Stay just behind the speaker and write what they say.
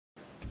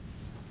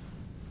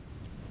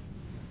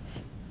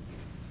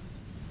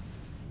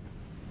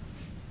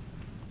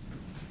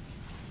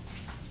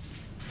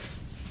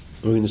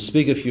We're going to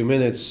speak a few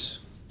minutes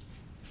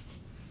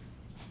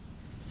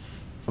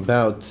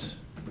about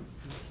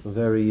a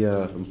very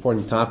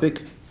important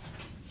topic.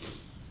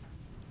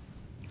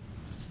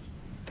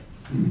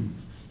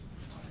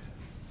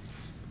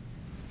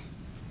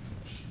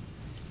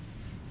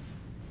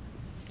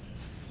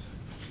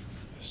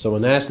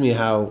 Someone asked me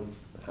how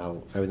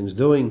everything's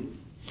doing.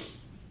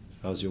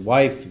 How's your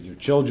wife, your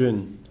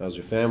children, how's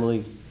your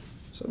family?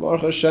 So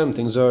Baruch Hashem,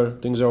 things are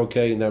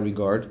okay in that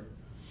regard.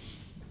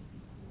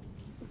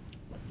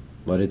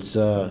 But it's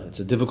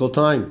a difficult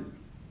time.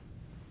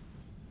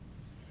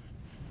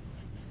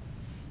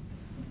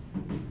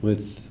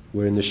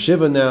 We're in the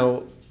Shiva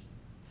now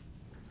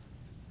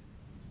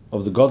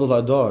of the Gadol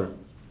Hadar.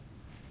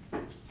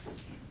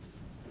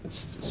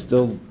 It's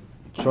still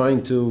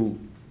trying to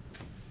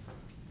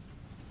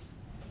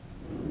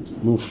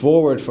move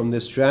forward from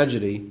this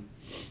tragedy.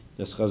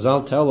 As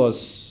Chazal tell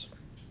us,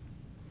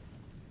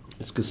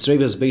 it's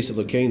Kesreva's Beis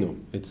Elokeinu.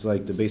 It's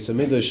like the Beis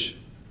Hamikdash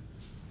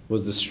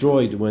was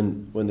destroyed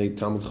when the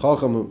Talmud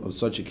Chacham of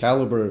such a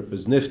caliber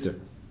was nifter.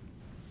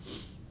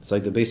 It's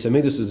like the Beis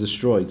Hamikdash is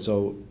destroyed.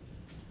 So,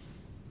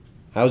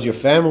 how's your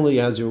family?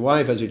 How's your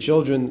wife? How's your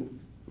children?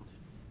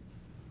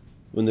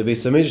 When the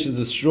Beis Hamikdash is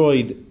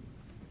destroyed,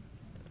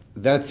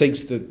 that's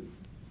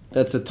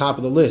the top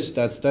of the list.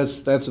 That's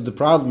what the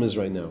problem is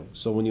right now.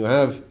 So when you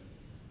have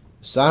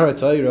Sar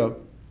HaTorah,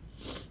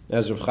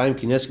 as Rav Chaim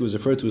Kanievsky was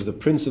referred to as the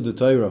Prince of the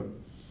Torah,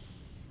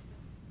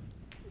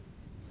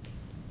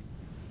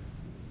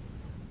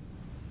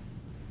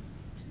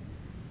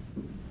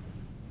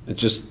 it's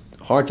just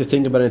hard to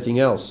think about anything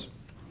else.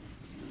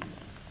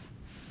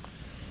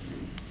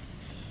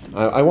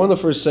 I want to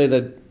first say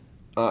that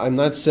I'm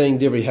not saying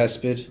Divrei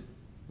Hesped.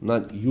 I'm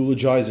not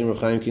eulogizing Rav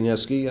Chaim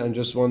Kanievsky. I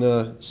just want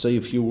to say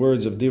a few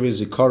words of Divrei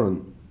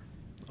Zikaron,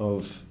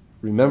 of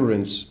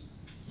remembrance.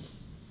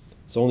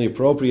 It's only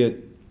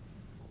appropriate.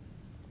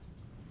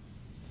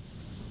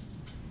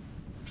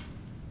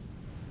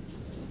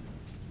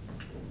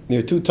 There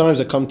are two times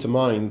that come to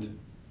mind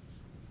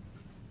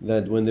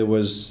that when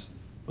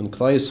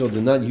Klal Yisrael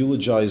did not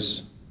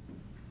eulogize,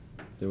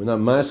 they were not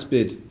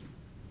maspid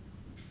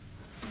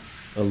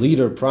a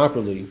leader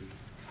properly.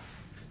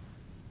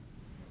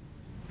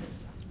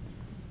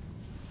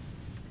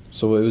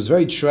 So it was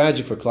very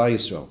tragic for Klal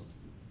Yisrael.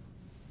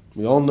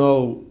 We all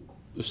know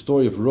the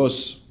story of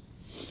Rus.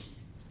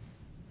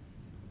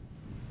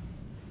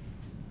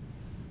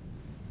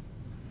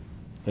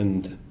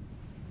 And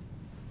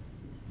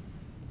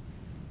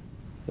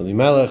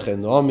Elimelech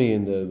and Naomi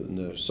and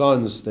their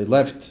sons, they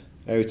left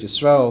Eretz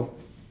Yisrael.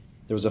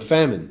 There was a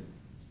famine.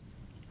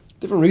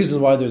 Different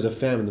reasons why there's a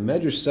famine. The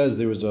Medrash says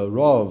there was a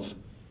Rav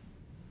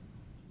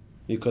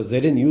because they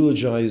didn't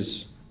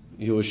eulogize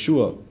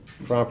Yehoshua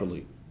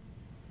properly.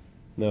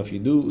 Now, if you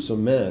do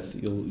some math,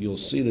 you'll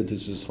see that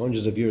this is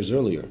hundreds of years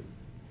earlier.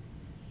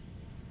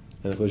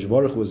 And Hakadosh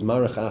Baruch Hu was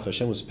marach,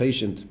 Hashem was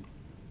patient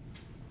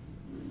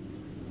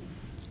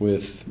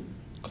with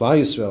Klal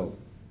Yisrael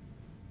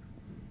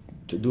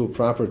to do a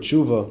proper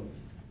tshuva,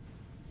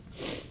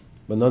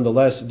 but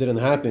nonetheless it didn't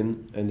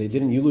happen, and they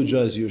didn't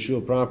eulogize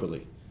Yehoshua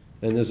properly.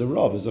 And there's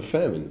a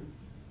famine.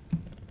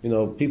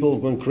 People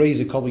went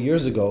crazy a couple of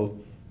years ago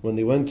when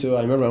they went to.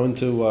 I remember I went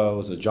to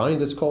was it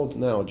Giant? It's called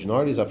now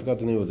Gennardi's. I forgot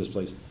the name of this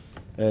place.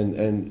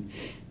 And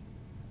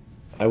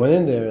I went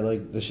in there, and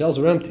like the shelves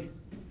were empty.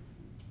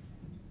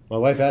 My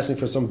wife asked me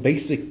for some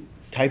basic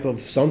type of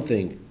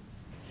something.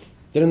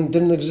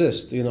 Didn't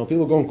exist. People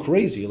were going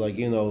crazy. A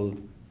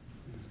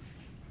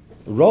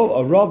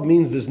rav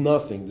means there's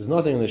nothing. There's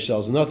nothing on the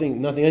shelves.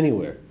 Nothing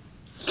anywhere.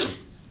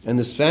 And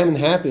this famine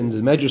happened.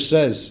 The Medrash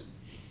says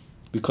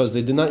because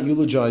they did not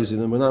eulogize it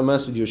and were not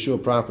mastered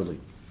Yehoshua properly.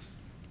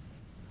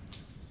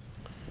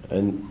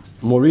 And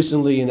more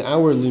recently, in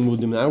our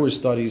limudim, in our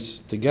studies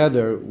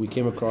together, we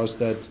came across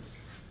that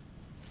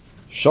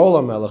Shaul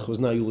HaMelech was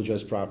not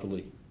eulogized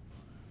properly,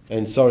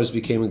 and Saras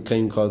became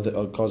cause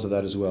of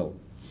that as well.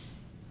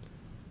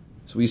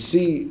 So we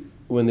see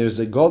when there's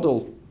a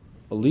gadol,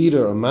 a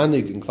leader, a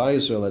manig in Klal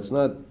Yisrael that's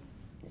not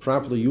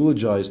properly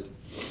eulogized,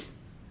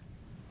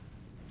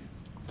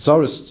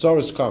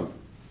 Saras come.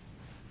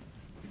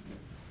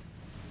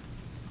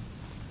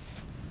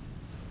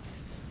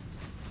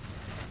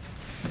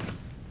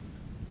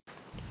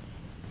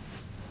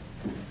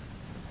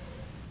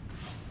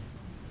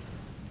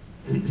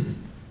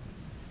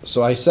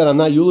 So I said I'm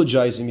not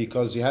eulogizing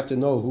because you have to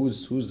know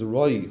who's the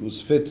roy,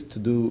 who's fit to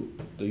do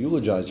the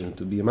eulogizing,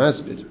 to be a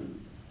maspid.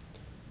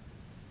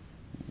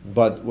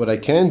 But what I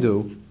can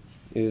do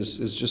is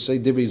just say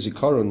Divrei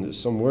Zikaron,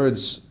 some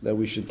words that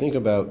we should think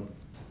about.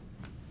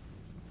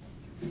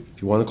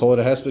 If you want to call it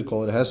a hesped,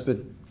 call it a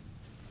hesped.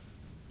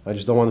 I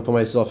just don't want to put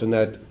myself in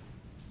that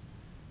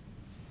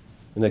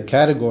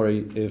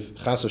category. If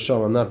chas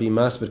v'shalom I'm not being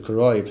maspid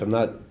karoi, if I'm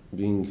not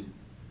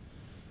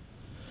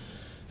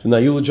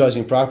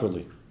eulogizing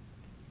properly.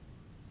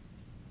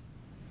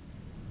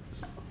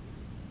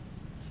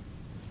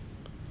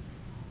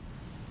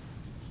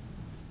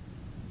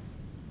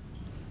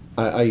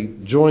 I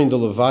joined the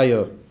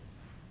Levaya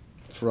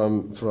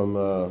from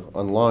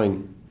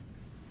online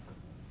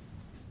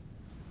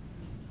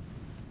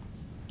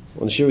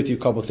to share with you a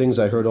couple of things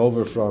I heard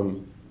over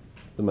from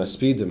the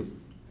Maspidim.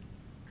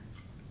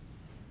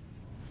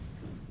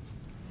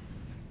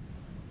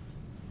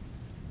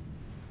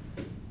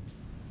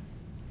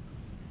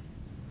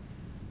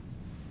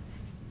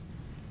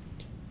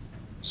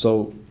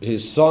 So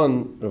his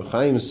son, Reb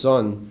Chaim's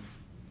son,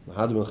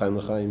 Shlomo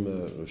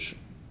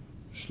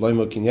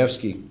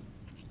Kanievsky, he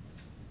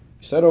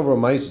said over a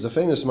Maisa, it's a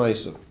famous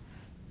Maisa,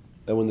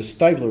 that when the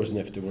Steipler was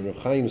nifter, when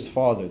Reb Chaim's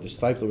father, the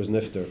Steipler was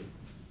nifter,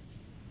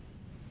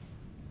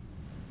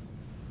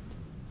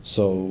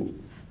 so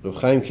Reb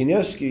Chaim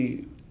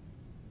Kanievsky,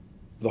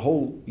 the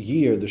whole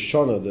year, the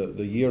Shana,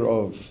 the year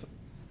of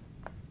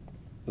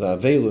the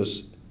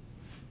Avelus,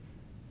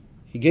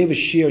 he gave a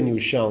shir in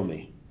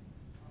Yerushalmi.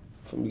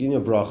 From the beginning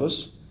of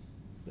Brachos,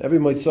 every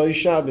Motzei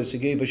Shabbos he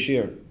gave a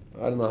shir.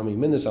 I don't know how many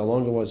minutes, how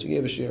long it was, he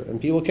gave a shir.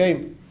 And people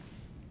came.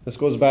 This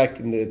goes back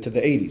to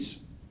the 80s.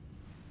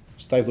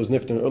 Steipler was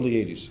nifter in the early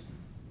 80s.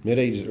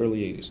 Mid-80s, early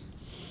 80s.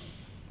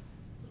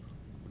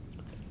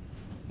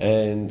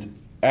 And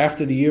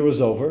after the year was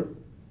over,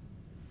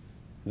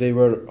 they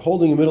were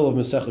holding the middle of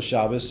Masechah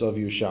Shabbos of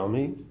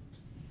Yerushalmi.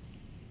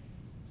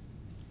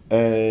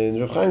 And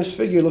Reb Chaim's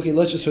figured, okay,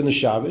 let's just finish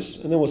Shabbos,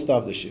 and then we'll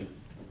stop this year.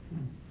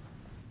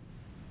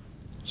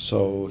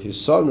 So his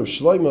son, Rav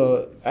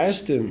Shlomo,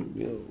 asked him,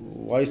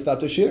 why stop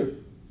this year?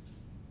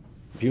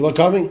 People are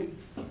coming.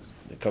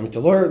 They're coming to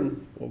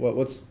learn.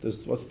 What's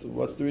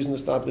the reason to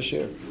stop this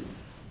year?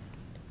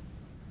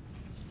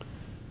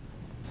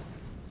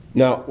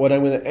 Now, what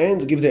I'm going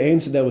to give the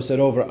answer that was said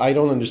over, I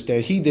don't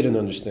understand. He didn't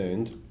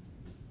understand.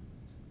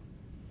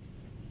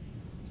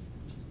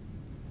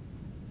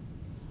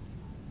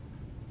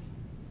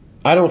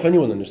 I don't know if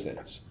anyone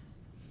understands.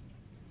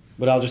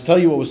 But I'll just tell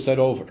you what was said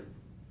over.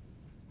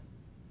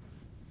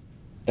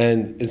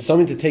 And it's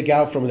something to take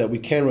out from it that we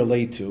can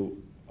relate to,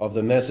 of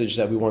the message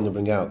that we want to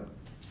bring out.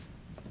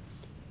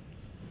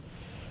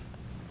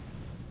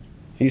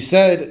 He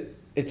said,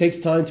 it takes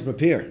time to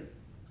prepare.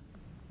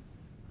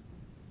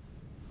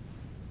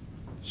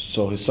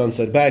 So his son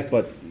said back,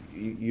 but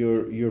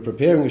you're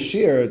preparing a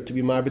shir to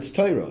be Marbitz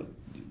Torah.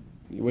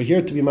 We're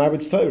here to be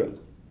Marbitz Torah.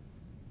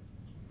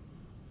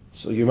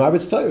 So you're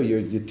Marbitz Torah,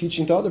 you're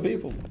teaching to other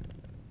people.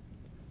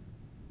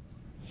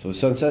 So his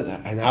son said,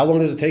 and how long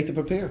does it take to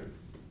prepare?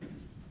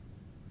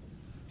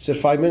 He said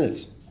 5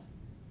 minutes.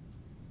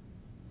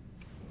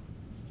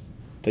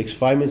 It takes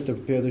 5 minutes to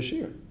prepare the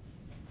shir.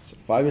 So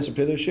 5 minutes to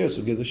prepare the shir,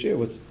 so give the shir.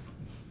 He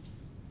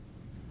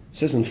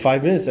says in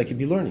 5 minutes I could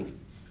be learning.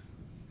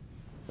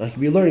 I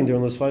could be learning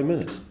during those 5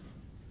 minutes.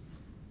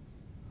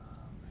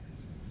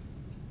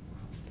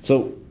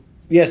 So,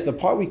 yes, the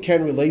part we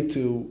can relate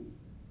to,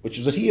 which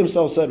is what he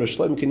himself said, or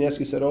Shlomo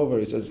Kanievsky said over,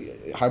 he says,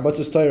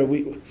 Harbatzas Torah,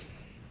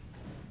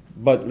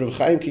 but Reb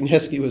Chaim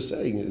Kanievsky was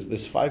saying, is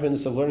this 5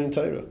 minutes of learning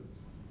Torah.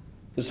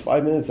 This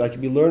 5 minutes I could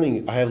be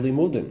learning. I have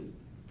limudim.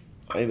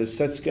 I have a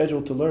set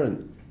schedule to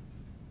learn.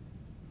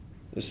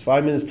 There's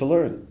 5 minutes to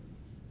learn.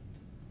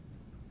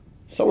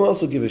 Someone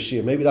else will give a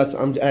shir. Maybe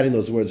I'm adding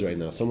those words right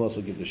now. Someone else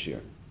will give the shir.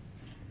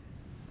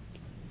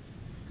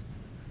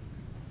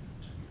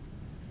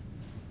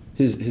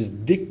 His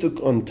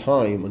diktuk on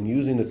time, on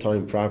using the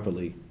time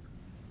properly,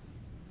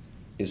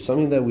 is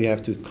something that we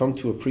have to come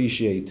to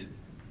appreciate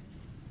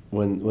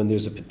when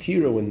there's a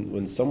patira,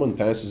 when someone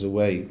passes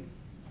away.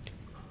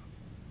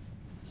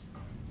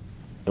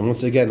 And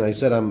once again, I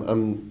said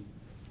I'm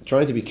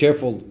trying to be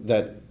careful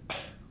that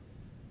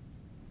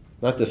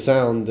not to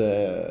sound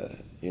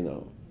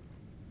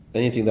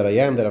anything that I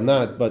am that I'm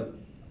not, but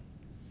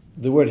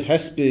the word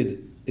hesped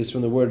is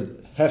from the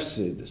word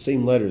hefsid, the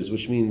same letters,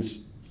 which means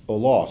a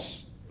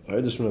loss. I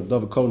heard this from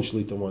David Cohen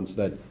Shlita once,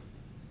 that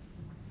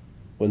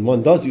when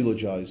one does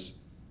eulogize,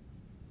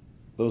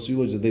 those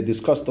eulogies, they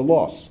discuss the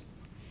loss.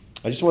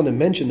 I just want to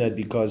mention that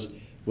because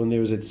when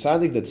there is a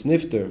tzaddik that's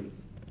nifter,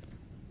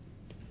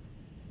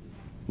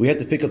 we had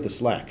to pick up the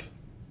slack.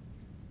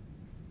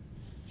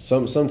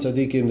 Some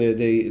tzaddikim,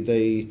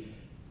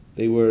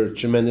 they were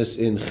tremendous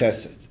in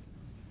chesed,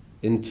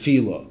 in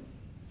tefillah,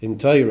 in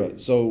Torah.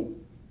 So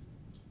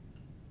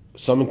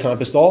some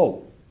encompassed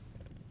all.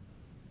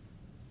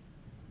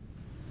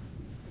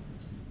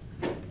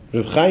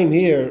 Reb Chaim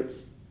here,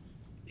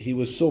 he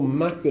was so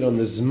makbid on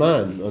the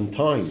zman, on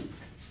time,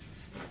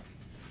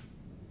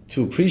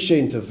 to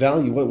appreciate and to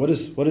value what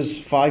is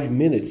 5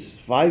 minutes?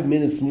 5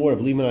 minutes more of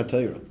Liman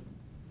HaTorah.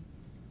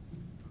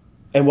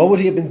 And what would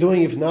he have been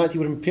doing if not? He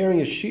would have been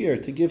preparing a shir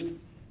to give.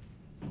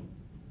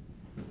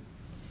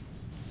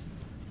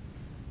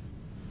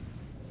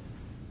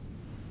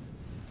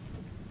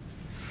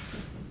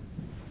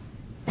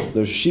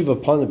 There's Shiva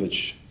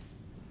Panovich,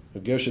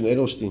 Gershon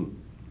Edelstein,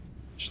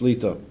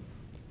 Shlita.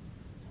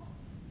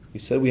 He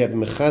said we have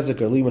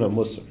Mechazek our Liman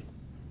HaMusar.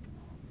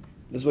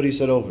 This is what he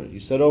said over. He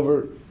said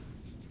over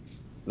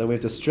that we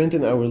have to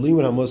strengthen our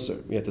Liman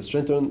HaMusar. We have to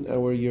strengthen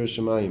our Yiras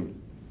Shamayim.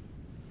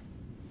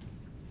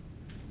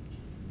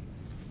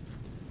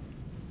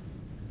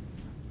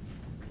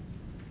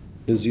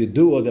 It was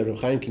Yedua that Reb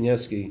Chaim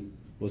Kanievsky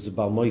was a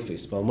Baal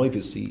Moifes. Baal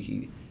Moifes,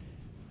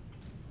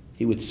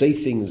 he would say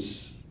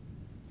things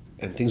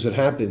and things would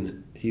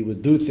happen. He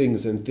would do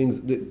things and things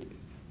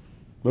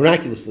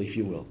miraculously, if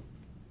you will.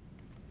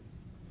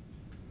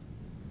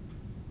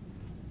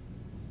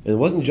 And it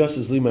wasn't just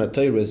his Liman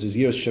HaTorah, as his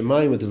years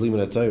Shemayim with his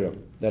Liman HaTorah.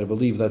 That I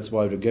believe that's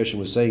why Reb Gershon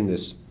was saying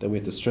this, that we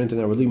have to strengthen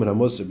our Liman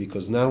HaMusar,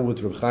 because now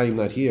with Reb Chaim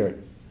not here,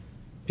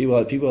 people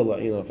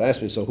have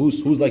asked me, so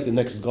who's like the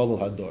next Gadol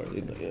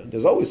Hador?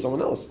 There's always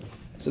someone else.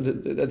 So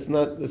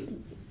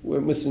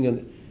we're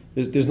missing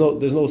there's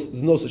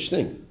no such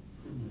thing.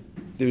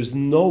 There's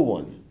no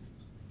one.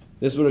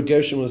 This is what Reb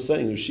Gershon was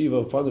saying.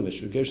 Shiva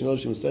Panovich, Reb Gershon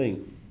Elshim was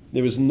saying,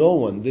 there was no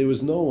one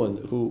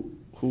who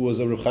was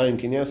a Reb Chaim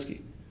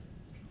Kanievsky.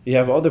 You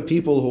have other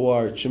people who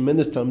are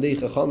tremendous Talmidei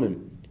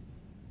Chachamim.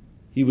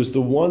 He was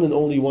the one and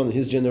only one in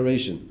his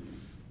generation.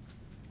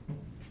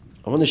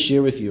 I want to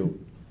share with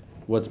you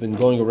what's been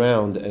going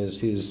around as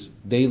his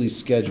daily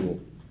schedule.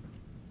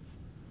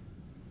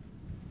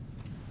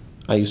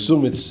 I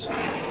assume it's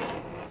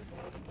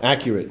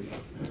accurate.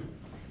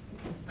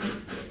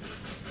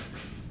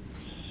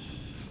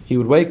 He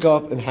would wake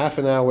up in half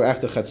an hour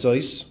after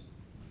Chatzos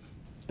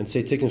and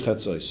say Tikkun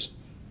Chatzos.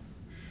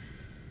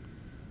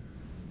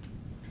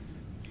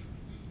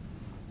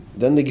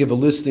 Then they give a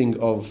listing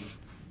of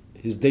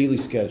his daily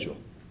schedule.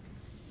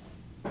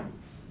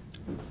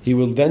 He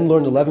will then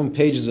learn 11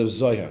 pages of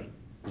Zohar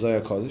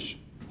Kodesh,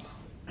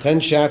 10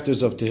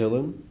 chapters of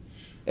Tehillim,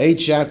 8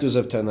 chapters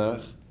of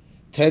Tanakh,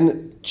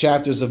 10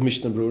 chapters of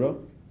Mishnah Brura.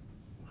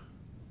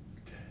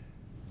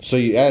 So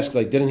you ask,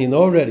 didn't he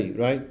know already,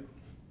 right?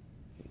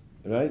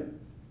 Right?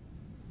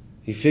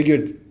 He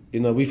figured,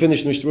 we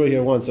finished Mishnah Brura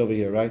here once over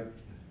here, right?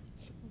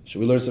 Should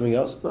we learn something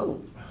else?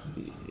 No.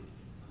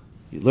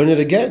 You learn it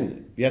again.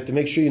 You have to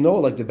make sure you know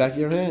it like the back of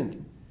your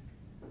hand.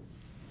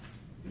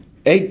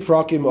 8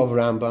 prakim of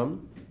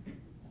Rambam,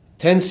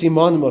 10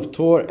 simanim of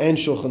Torah and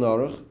Shulchan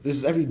Aruch. This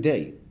is every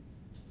day.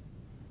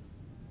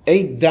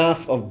 8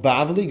 daf of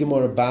Bavli,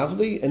 Gemara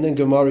Bavli, and then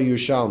Gemara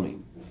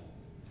Yerushalmi.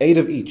 8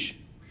 of each.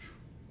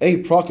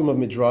 8 prakim of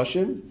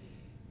Midrashim,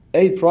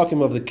 8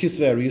 prakim of the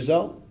Kisvei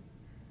Arizal.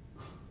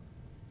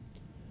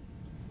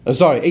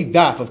 8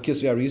 daf of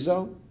Kisvei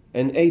Arizal,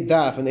 and 8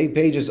 daf and 8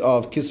 pages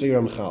of Kisvei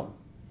Ramchal.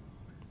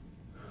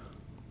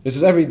 This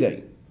is every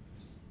day.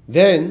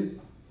 Then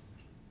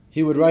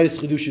he would write his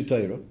Chidush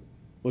Torah,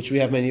 which we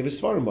have many of his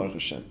Svarim, Baruch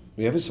Hashem.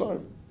 We have his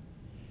Svarim.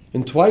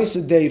 And twice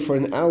a day for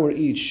an hour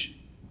each,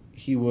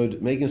 he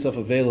would make himself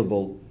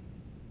available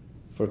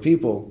for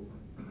people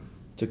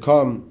to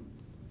come,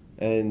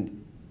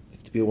 and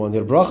if people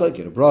wanted a bracha,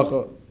 get a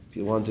bracha. If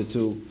you wanted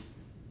to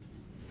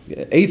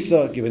get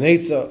eitzah, give an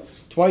eitzah,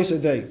 twice a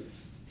day.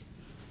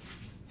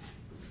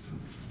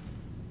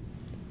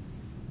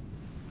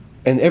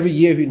 And every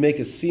year he'd make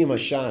a Siyum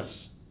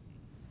HaShas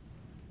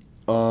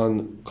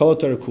on Kol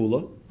HaTorah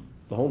Kula,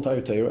 the whole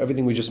entire Torah,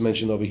 everything we just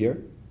mentioned over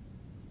here.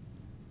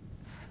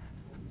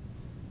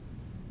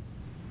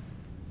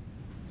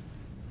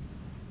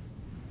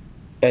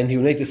 And he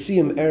would make the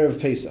Siyum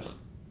Erev Pesach,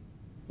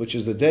 which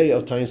is the day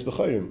of Tayis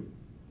B'Chorim,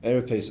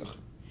 Erev Pesach.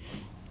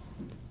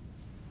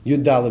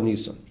 Yud Daled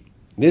Nisan.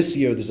 This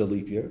year there's a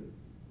leap year.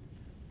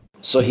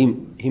 So he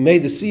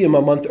made the Siyum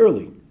a month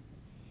early,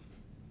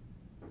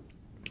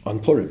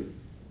 on Purim.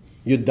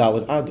 Yud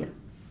Daled Adar.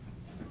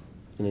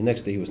 And the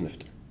next day he was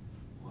nifter.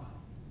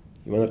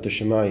 He went up to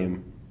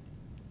Shemayim,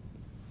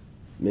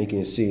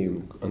 making a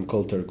Siyum on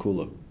Kol Torah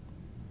Kula,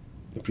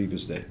 the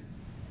previous day.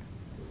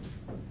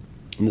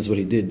 And this is what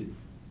he did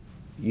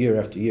year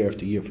after year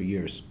after year for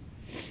years.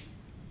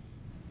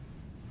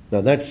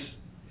 Now that's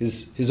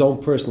his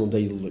own personal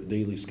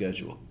daily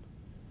schedule.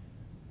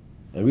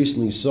 I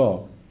recently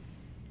saw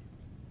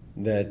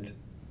that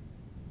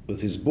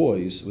with his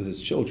boys, with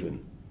his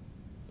children,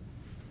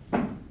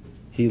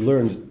 he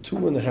learned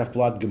 2.5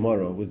 blot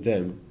Gemara with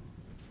them.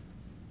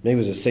 Maybe it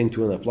was the same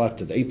 2.5 blot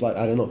to the 8 blot,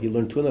 I don't know. He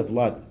learned 2.5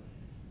 blot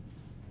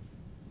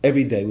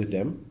every day with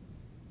them.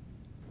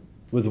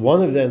 With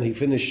one of them, he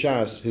finished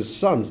Shas, his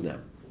sons now,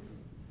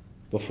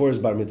 before his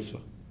bar mitzvah.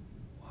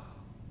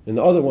 And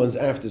the other one's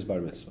after his bar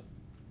mitzvah.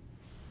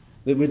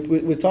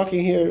 We're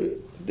talking here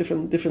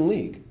different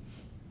league.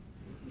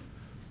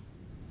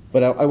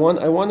 But I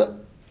want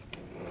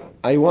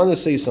to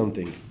say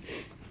something,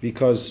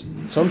 because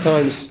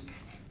sometimes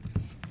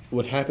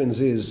what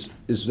happens is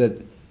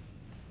that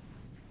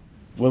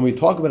when we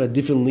talk about a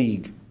different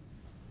league,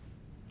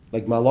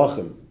 like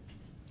Malachim,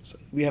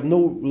 we have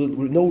no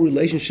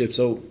relationship.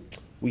 So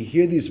we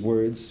hear these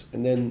words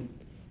and then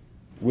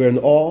we're in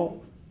awe.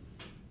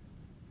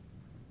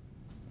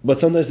 But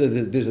sometimes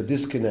there's a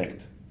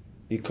disconnect,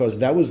 because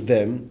that was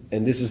them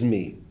and this is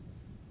me.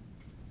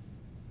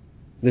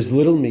 There's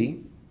little me,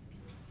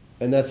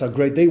 and that's how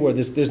great they were.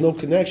 There's no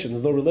connection,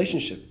 there's no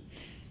relationship.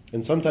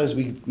 And sometimes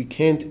we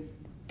can't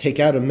take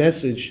out a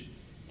message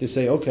to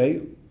say,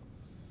 okay,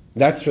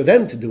 that's for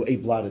them to do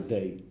 8 blot a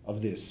day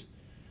of this.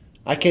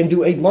 I can't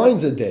do 8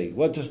 lines a day.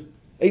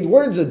 8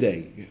 words a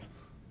day.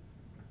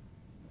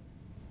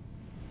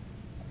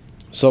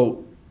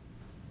 So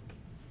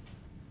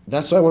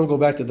that's why I want to go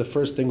back to the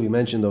first thing we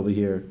mentioned over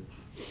here,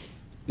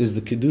 is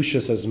the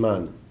Kedushas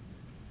Hazman.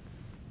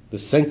 the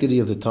sanctity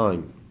of the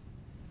time.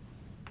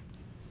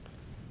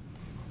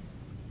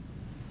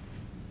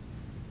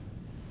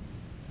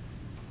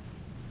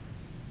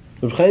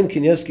 Reb Chaim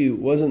Kanievsky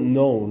wasn't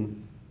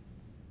known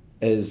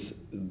as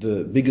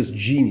the biggest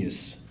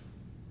genius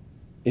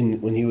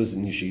when he was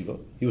in yeshiva.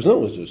 He was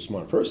known as a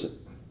smart person.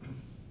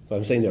 So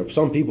I'm saying there are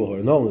some people who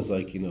are known as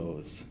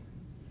it's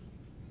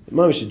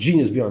mamish a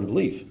genius beyond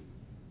belief.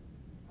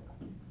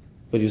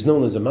 But he was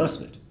known as a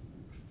masmid.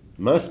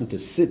 Masmid, to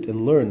sit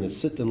and learn,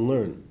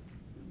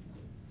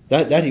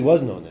 That he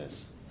was known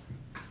as.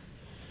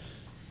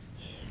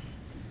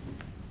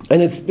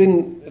 And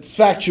it's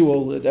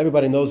factual, that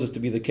everybody knows this to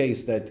be the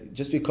case, that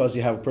just because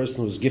you have a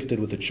person who's gifted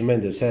with a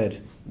tremendous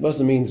head,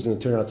 doesn't mean he's going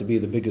to turn out to be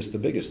the biggest.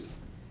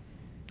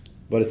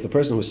 But it's the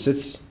person who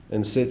sits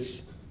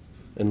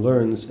and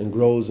learns and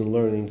grows in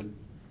learning.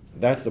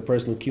 That's the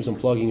person who keeps on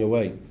plugging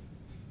away.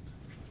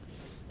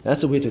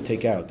 That's a way to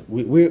take out.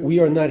 We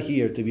are not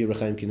here to be Reb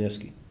Chaim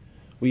Kanievsky.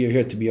 We are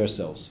here to be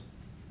ourselves.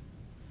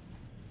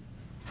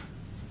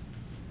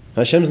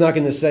 Hashem's not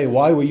going to say,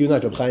 why were you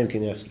not Reb Chaim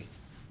Kanievsky?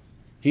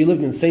 He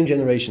lived in the same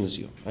generation as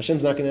you.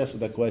 Hashem's not going to answer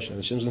that question.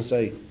 Hashem's going to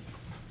say,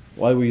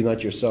 why were you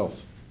not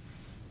yourself?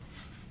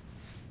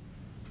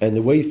 And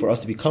the way for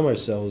us to become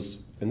ourselves,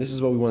 and this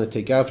is what we want to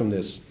take out from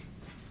this,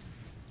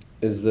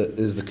 is the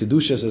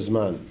Kedushas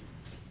Zman.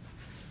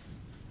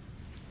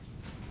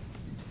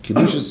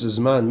 Kedushas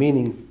Zman,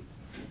 meaning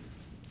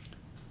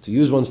to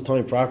use one's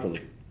time properly.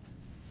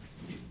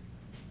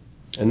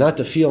 And not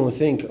to feel and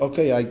think,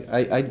 okay,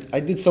 I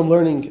did some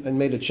learning and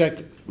made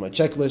my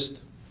checklist,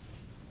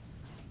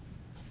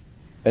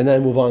 and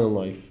then I move on in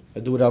life. I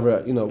do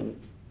whatever,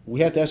 we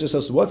have to ask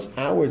ourselves, what's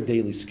our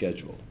daily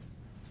schedule?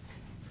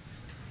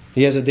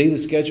 He has a daily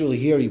schedule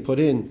here, he put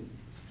in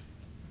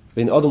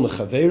Bein Adam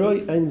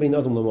L'Chaveroi and Bein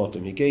Adam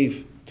L'Motim. He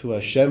gave to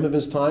Hashem of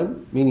his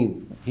time,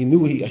 meaning he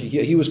knew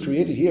he was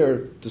created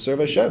here to serve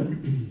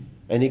Hashem.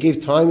 And he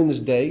gave time in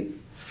his day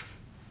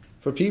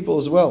for people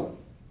as well.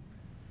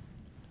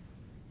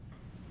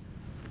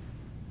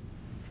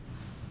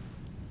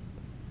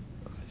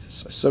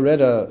 I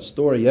read a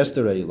story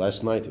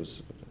last night, it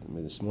was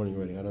maybe this morning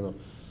already, I don't know.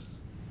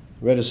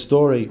 I read a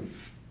story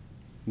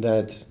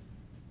that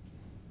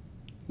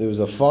there was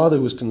a father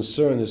who was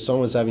concerned that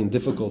someone was having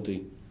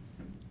difficulty.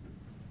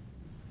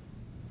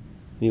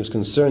 He was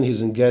concerned he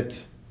was going to get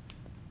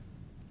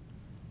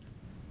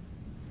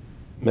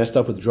messed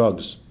up with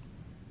drugs.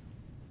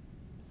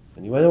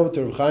 And he went over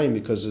to Reb Chaim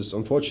because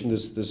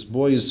this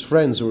boy's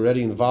friends were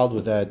already involved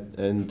with that,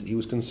 and he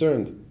was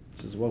concerned.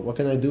 He says, what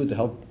can I do to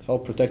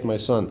help protect my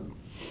son?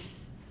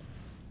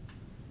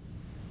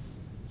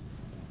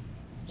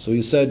 So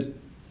he said,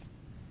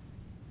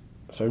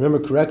 if I remember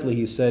correctly,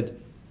 he said,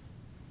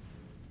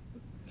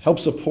 help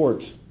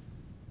support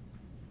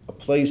a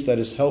place that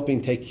is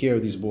helping take care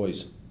of these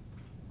boys.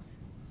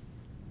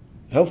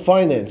 Help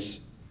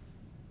finance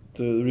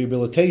the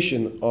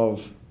rehabilitation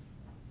of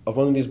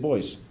one of these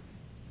boys.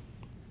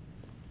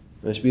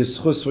 And it should be a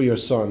schus for your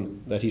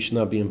son that he should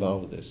not be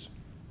involved with this.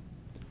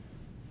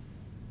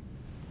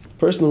 The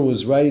person who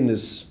was writing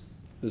this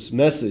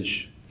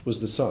message was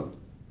the son.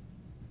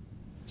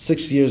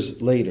 6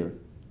 years later,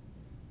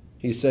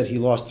 he said he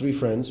lost 3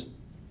 friends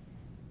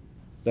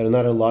that are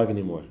not alive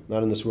anymore,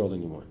 not in this world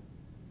anymore.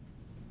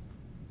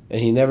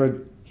 And he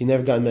never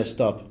got messed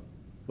up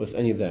with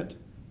any of that.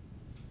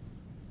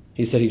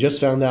 He said he just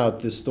found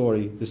out this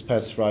story this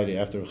past Friday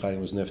after Reb Chaim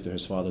was nifter,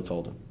 his father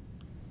told him.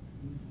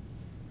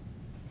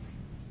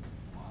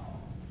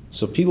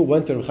 So people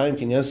went to Reb Chaim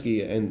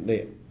Kanievsky and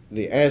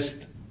they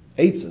asked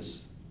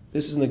Eitzos.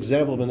 This is an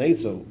example of an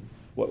Eitzah.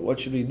 What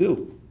should we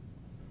do?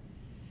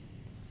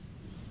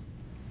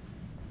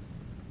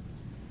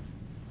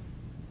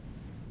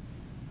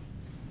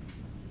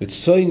 It's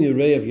Soin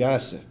Yirei of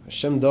Yaseh.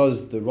 Hashem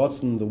does the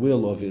rotzen, the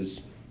will of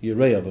his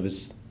Yirei of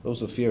his those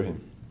who fear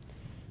him.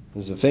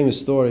 There's a famous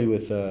story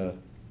with the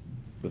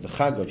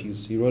Chagav.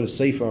 He wrote a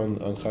sefer on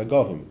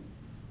Chagavim,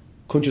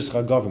 Kunches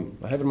Chagavim.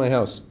 I have it in my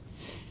house.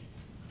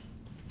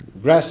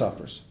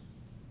 Grasshoppers,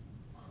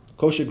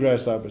 kosher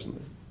grasshoppers,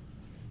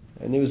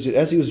 and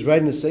as he was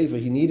writing the sefer,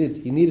 he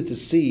needed to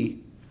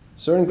see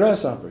certain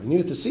grasshopper. He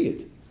needed to see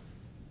it.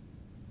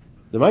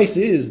 The mice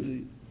is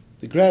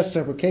the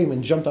grasshopper came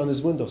and jumped on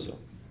his windowsill,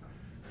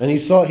 and he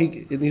saw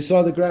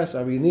the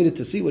grasshopper. He needed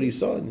to see what he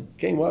saw, and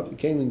he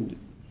came and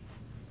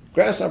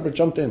grasshopper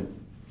jumped in,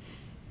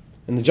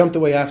 and they jumped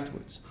away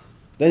afterwards.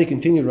 Then he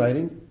continued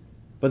writing,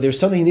 but there's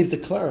something he needed to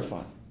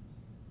clarify,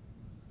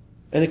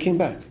 and it came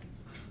back.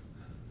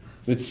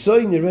 With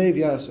Soy Nirev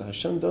Yasa,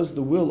 Hashem does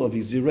the will of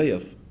his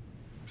Yirev,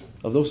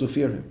 of those who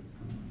fear him.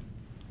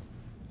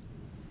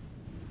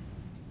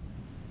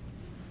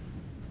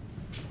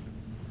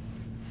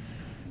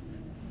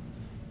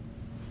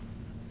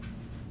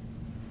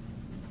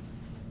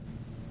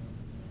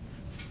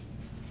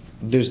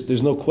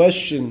 There's no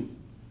question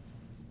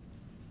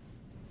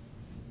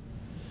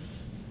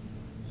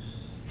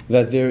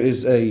that there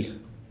is a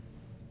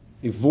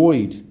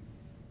void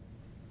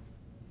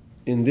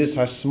in this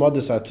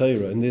Hasmadas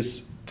HaTorah, in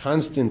this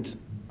constant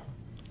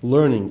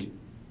learning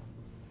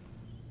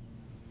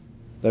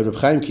that Reb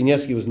Chaim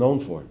Kanievsky was known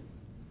for.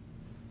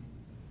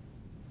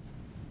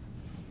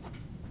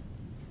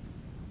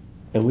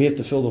 And we have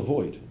to fill the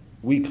void.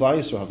 We, Klal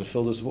Yisrael, have to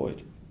fill this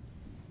void.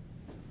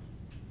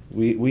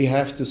 We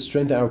have to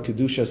strengthen our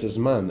Kedushas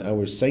Zman,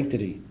 our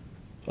sanctity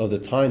of the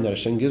time that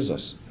Hashem gives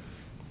us.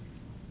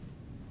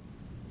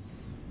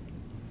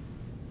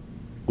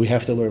 We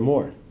have to learn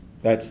more.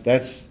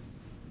 That's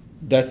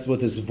what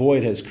this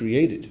void has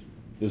created.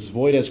 This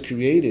void has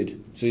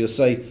created. So you'll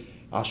say,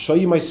 I'll show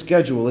you my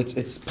schedule.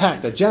 It's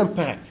packed,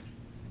 jam-packed.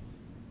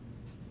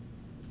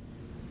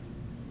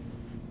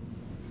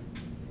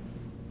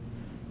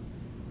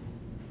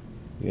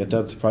 You have to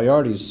have the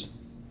priorities.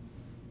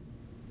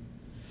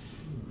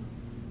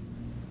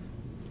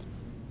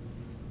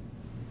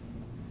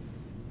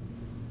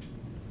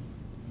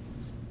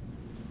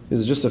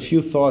 There's just a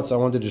few thoughts I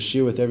wanted to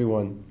share with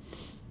everyone.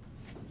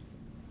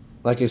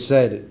 Like I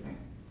said,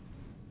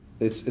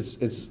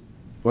 it's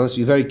one has to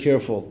be very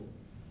careful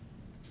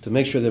to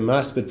make sure they're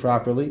masped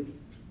properly,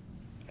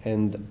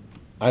 and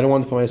I don't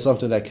want to put myself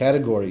to that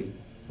category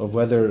of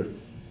whether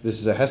this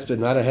is a hesped,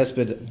 not a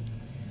hesped.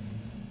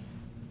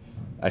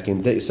 I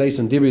can say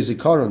some dibri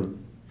zikaron,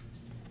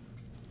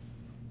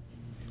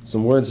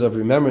 some words of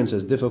remembrance,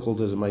 as difficult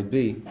as it might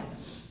be.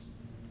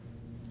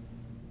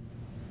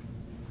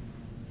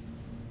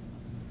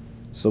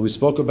 So we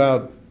spoke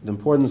about the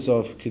importance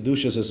of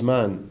Kedushas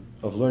Zman,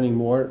 of learning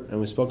more, and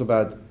we spoke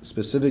about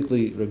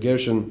specifically Reb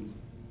Gershon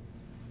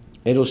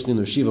Edelstein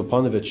or Shiva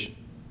Panovich.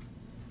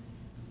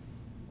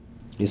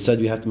 He said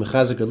we have to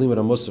mechazik our limud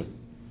hamusar.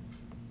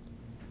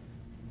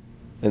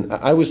 And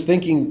I was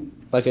thinking,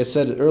 like I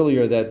said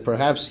earlier, that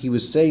perhaps he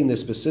was saying this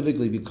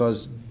specifically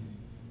because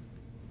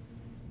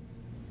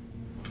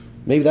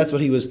maybe that's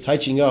what he was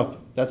touching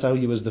up. That's how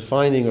he was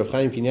defining Rav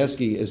Chaim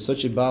Kanievsky as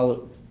such a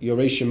Baal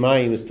Yorei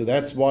Shemayim. As to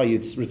that's why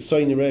it's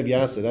Ritzoyin Reb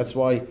Yasser. That's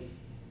why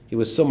he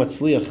was so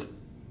matzliach,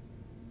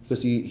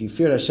 because he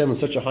feared Hashem in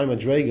such a high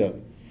madrega,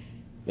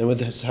 and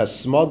with his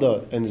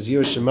hasmada and his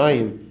Yirei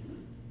Shemayim,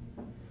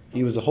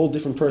 he was a whole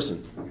different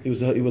person. He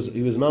was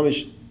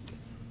mamish.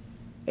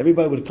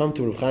 Everybody would come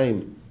to Rav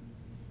Chaim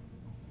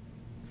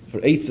for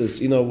eitzes.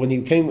 When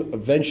he came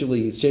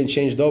eventually, he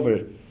changed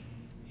over.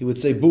 He would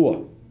say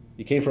bua.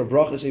 He came for a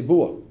bracha, say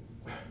bua.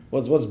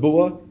 What's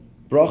bua?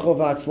 Bracha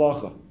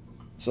v'atzlacha.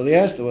 So they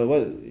asked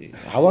him,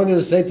 how long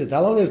does it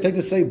take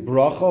to say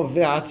bracha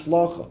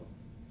v'atzlacha?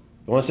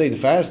 You want to say the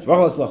fast?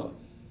 Bracha v'atzlacha.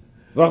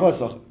 Bracha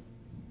v'atzlacha.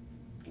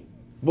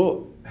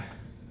 Bua.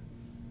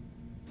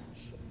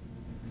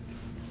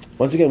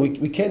 Once again,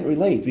 we can't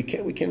relate. We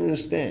can't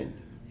understand.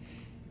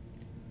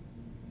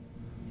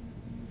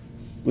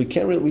 We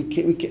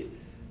can't.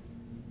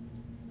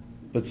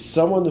 But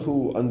someone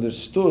who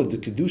understood the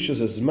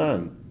Kedushas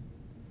Zman,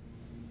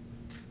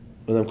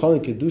 when I'm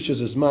calling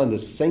Kedushas Zman, the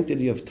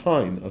sanctity of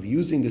time, of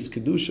using this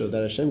Kedusha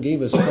that Hashem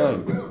gave us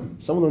time,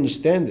 someone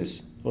understood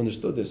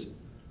this.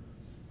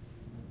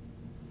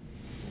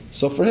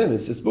 So for him,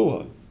 it's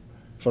buha.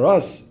 For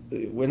us,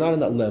 we're not on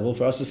that level.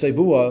 For us to say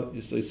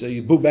buha, so you say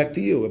boo back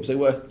to you. I say,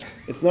 well,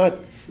 it's not.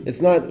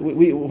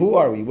 Who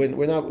are we?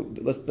 We're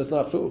not. Let's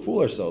not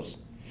fool ourselves.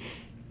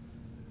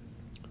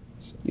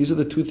 These are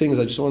the two things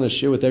I just want to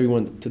share with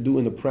everyone to do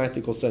in the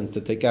practical sense, to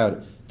take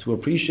out, to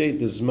appreciate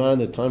the Zman,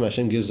 the time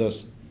Hashem gives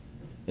us,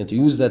 and to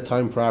use that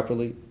time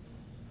properly,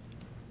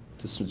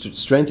 to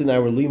strengthen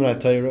our Limud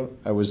HaTorah,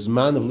 our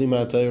Zman of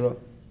Limud HaTorah,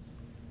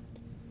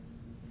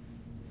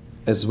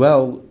 as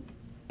well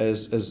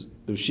as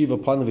Shiva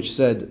Panovich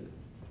said,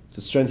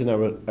 to strengthen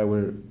our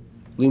Limud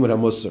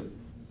HaMusar.